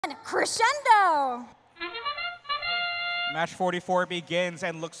Crescendo. Match 44 begins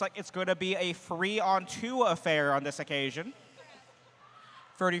and looks like it's going to be a 3-on-2 affair on this occasion.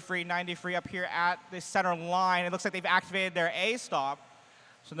 33-93 up here at the center line. It looks like they've activated their A stop,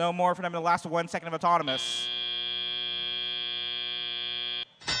 so no more for them in the last 1 second of autonomous.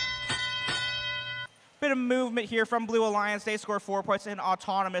 Bit of movement here from Blue Alliance. They score 4 points in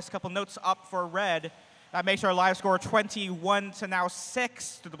autonomous. A couple notes up for Red. That makes our live score 21 to now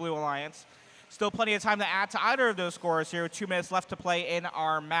 6 to the Blue Alliance. Still plenty of time to add to either of those scores here with 2 minutes left to play in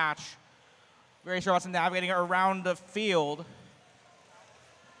our match. Very sure Watson navigating around the field.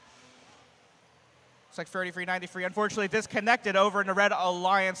 Looks like 33-93 unfortunately disconnected over in the Red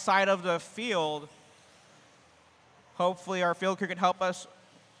Alliance side of the field. Hopefully our field crew can help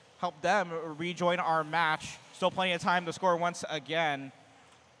them rejoin our match. Still plenty of time to score once again.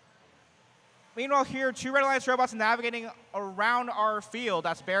 Meanwhile here, 2 Red Alliance robots navigating around our field.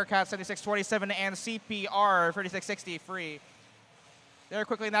 That's Bearcat 7627 and CPR 3663. They're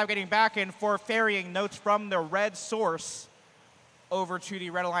quickly navigating back and forth, ferrying notes from the red source over to the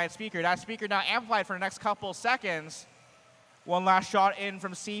Red Alliance speaker. That speaker now amplified for the next couple seconds. One last shot in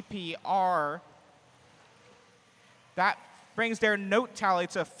from CPR. That brings their note tally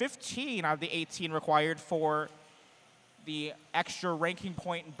to 15 out of the 18 required for the extra ranking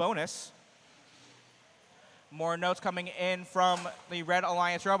point bonus. More notes coming in from the Red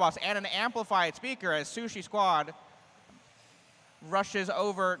Alliance robots and an amplified speaker as Sushi Squad rushes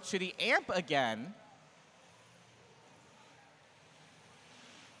over to the amp again.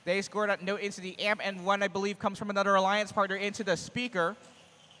 They scored a note into the amp, and one, I believe, comes from another Alliance partner into the speaker.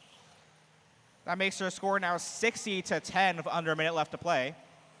 That makes their score now 60 to 10 with under a minute left to play.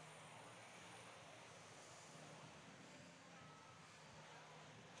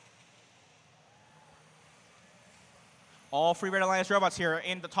 All 3 Red Alliance robots here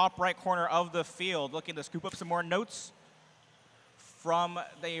in the top right corner of the field, looking to scoop up some more notes from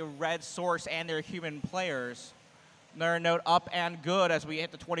the red source and their human players. Another note up and good as we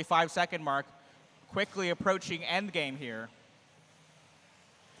hit the 25-second mark. Quickly approaching endgame here.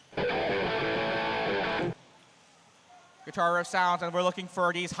 Guitar riff sounds, and we're looking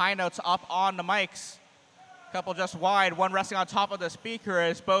for these high notes up on the mics. Couple just wide, one resting on top of the speaker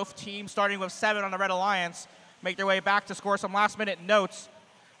as both teams, starting with 7 on the Red Alliance, make their way back to score some last-minute notes.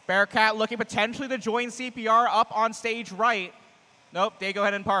 Bearcat looking potentially to join CPR up on stage right. Nope, they go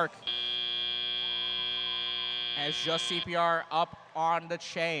ahead and park. As just CPR up on the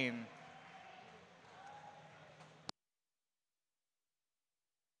chain.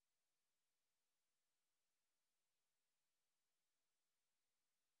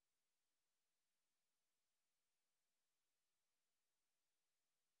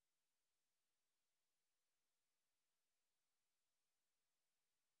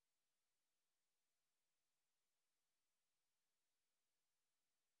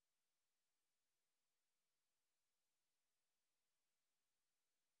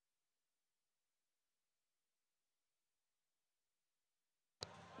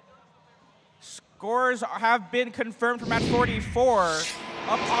 Scores have been confirmed for match 44.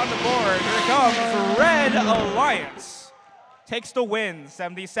 Up on the board, here it comes. Red Alliance takes the win,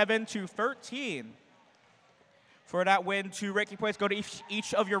 77 to 13. For that win, 2 ranking points go to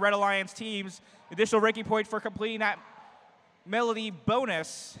each of your Red Alliance teams. Additional ranking point for completing that melody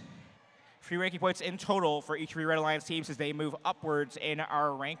bonus. 3 ranking points in total for each of your Red Alliance teams as they move upwards in our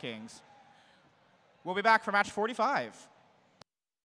rankings. We'll be back for match 45.